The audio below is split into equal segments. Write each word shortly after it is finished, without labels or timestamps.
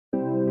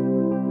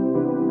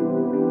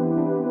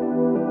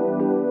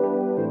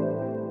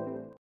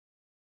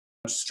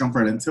Let's jump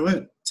right into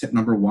it. Tip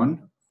number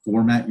one,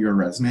 format your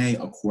resume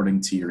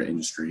according to your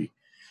industry.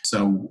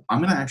 So I'm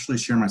going to actually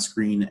share my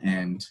screen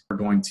and we're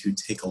going to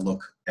take a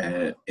look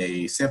at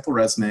a sample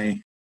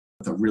resume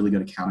with a really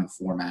good accounting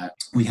format.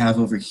 We have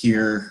over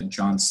here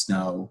John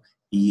Snow,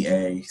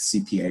 EA,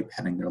 CPA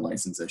pending their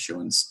license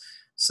issuance.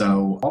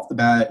 So off the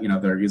bat,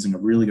 they're using a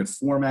really good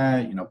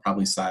format,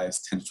 probably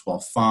size 10 to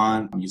 12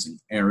 font. I'm using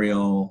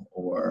Arial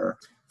or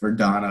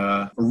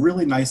Verdana.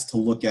 Really nice to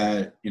look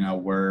at.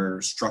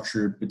 We're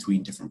structured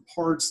between different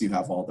parts. You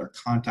have all their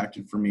contact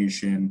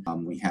information.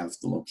 We have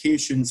the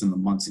locations and the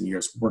months and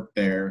years worked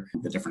there,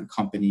 the different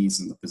companies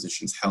and the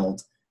positions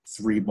held.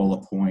 3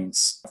 bullet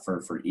points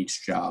for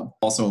each job.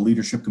 Also a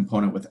leadership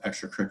component with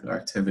extracurricular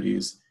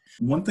activities.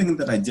 One thing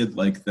that I did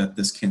like that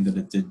this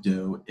candidate did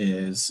do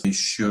is they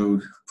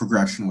showed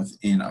progression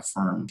within a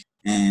firm.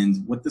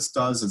 And what this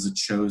does is it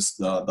shows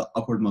the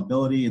upward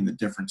mobility and the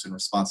difference in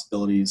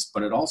responsibilities,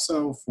 but it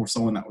also, for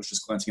someone that was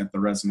just glancing at the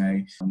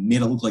resume,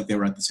 made it look like they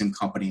were at the same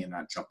company and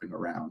not jumping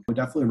around. I would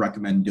definitely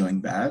recommend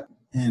doing that.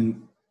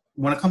 And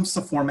when it comes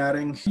to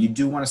formatting, you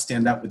do want to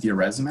stand out with your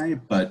resume,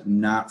 but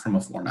not from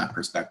a format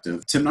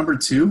perspective. Tip number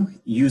 2,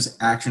 use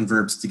action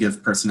verbs to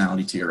give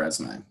personality to your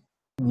resume.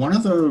 One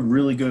of the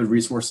really good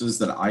resources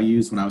that I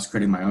used when I was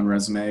creating my own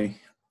resume,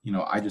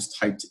 I just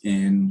typed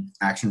in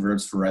action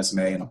verbs for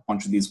resume and a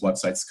bunch of these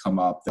websites come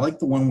up. I like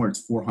the one where it's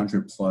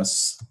 400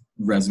 plus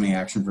resume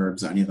action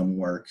verbs. Any of them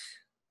work.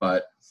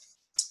 But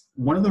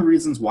one of the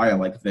reasons why I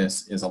like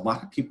this is a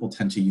lot of people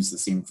tend to use the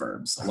same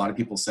verbs. A lot of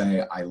people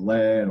say I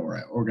led or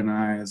I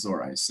organized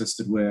or I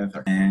assisted with.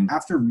 And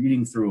after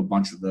reading through a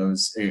bunch of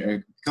those,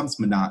 it becomes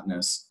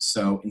monotonous.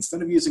 So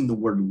instead of using the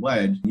word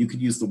led, you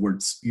could use the word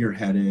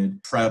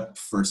spearheaded, prep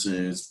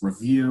versus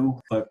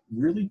review, but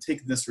really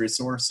take this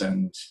resource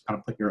and kind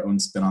of put your own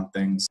spin on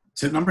things.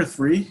 Tip number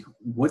 3,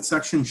 what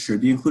section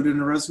should be included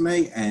in a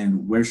resume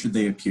and where should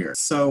they appear?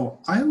 So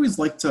I always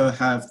like to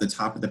have the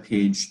top of the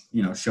page,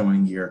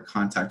 showing your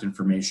contact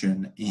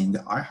information, and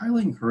I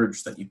highly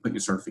encourage that you put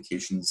your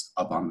certifications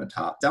up on the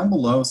top. Down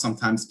below,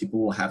 sometimes people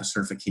will have a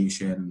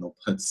certification and they'll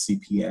put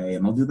CPA,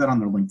 and they'll do that on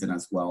their LinkedIn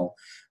as well.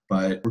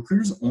 But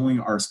recruiters only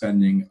are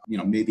spending,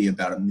 maybe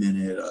about a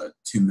minute,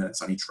 2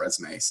 minutes on each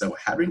resume. So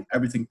having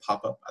everything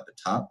pop up at the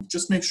top,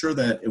 just make sure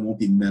that it won't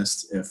be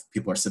missed if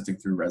people are sifting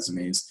through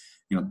resumes.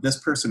 This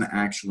person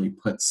actually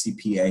put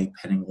CPA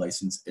pending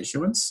license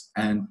issuance,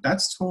 and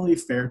that's totally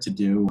fair to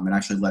do. It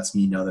actually lets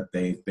me know that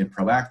they've been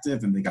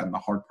proactive and they got the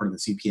hard part of the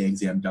CPA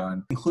exam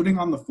done. Including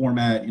on the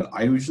format,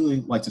 I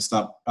usually like to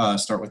start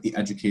with the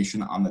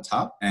education on the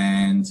top,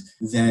 and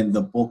then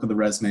the bulk of the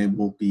resume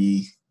will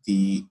be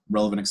the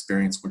relevant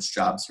experience, which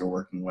jobs you're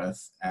working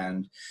with.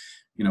 And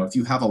if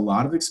you have a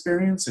lot of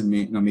experience and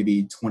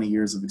maybe 20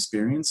 years of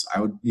experience,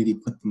 I would maybe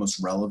put the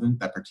most relevant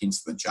that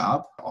pertains to the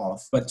job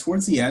off. But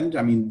towards the end,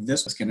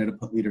 this was candidate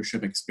put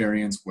leadership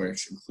experience,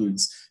 which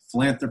includes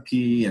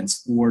philanthropy and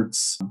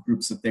sports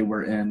groups that they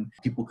were in.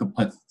 People could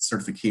put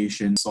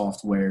certification,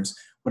 softwares,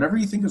 whatever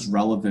you think is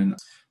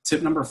relevant.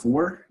 Tip number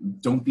 4,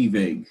 don't be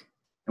vague.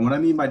 And what I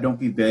mean by don't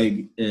be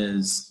vague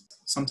is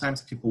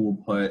sometimes people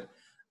will put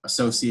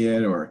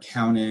associate or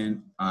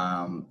accountant.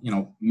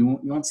 You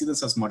won't see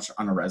this as much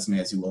on a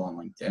resume as you will on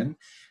LinkedIn,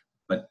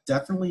 but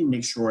definitely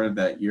make sure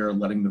that you're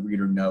letting the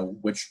reader know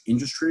which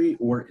industry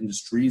or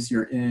industries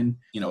you're in.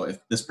 If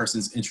this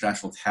person's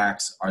international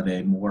tax, are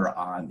they more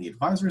on the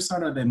advisory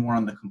side or are they more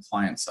on the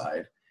compliance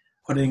side?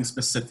 Putting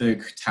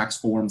specific tax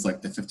forms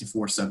like the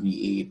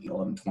 5478,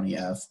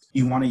 1120F.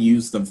 You want to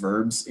use the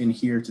verbs in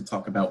here to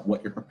talk about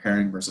what you're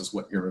preparing versus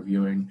what you're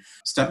reviewing.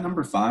 Step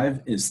number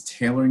 5 is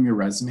tailoring your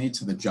resume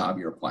to the job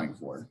you're applying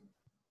for.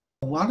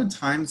 A lot of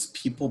times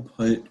people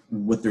put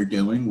what they're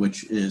doing,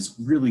 which is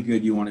really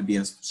good. You want to be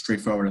as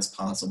straightforward as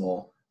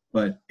possible.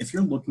 But if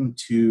you're looking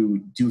to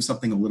do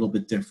something a little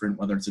bit different,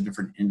 whether it's a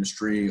different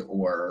industry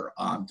or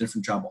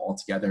different job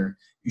altogether,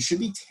 you should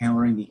be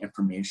tailoring the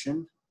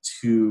information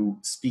to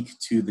speak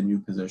to the new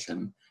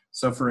position.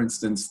 So for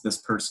instance, this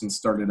person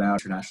started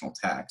out international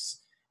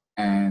tax.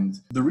 And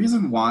the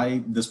reason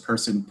why this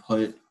person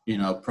put,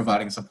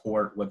 providing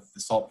support with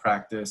the SALT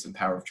practice and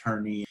power of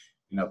attorney,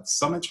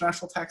 some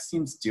international tax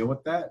teams deal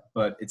with that,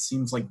 but it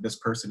seems like this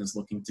person is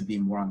looking to be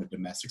more on the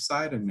domestic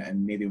side,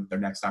 and maybe with their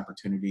next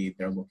opportunity,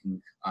 they're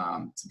looking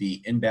to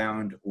be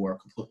inbound or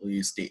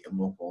completely state and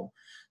local.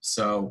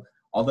 So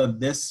although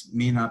this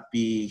may not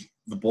be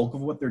the bulk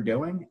of what they're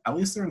doing, at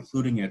least they're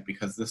including it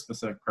because this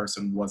specific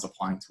person was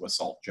applying to a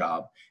SALT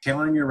job.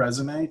 Tailoring your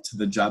resume to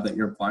the job that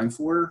you're applying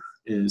for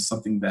is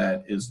something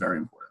that is very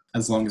important,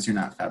 as long as you're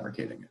not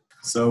fabricating it.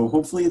 So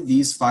hopefully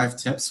these 5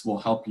 tips will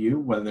help you,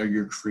 whether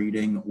you're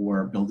creating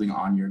or building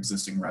on your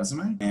existing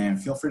resume.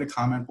 And feel free to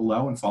comment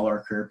below and follow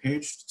our career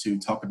page to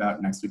talk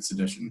about next week's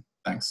edition.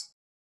 Thanks.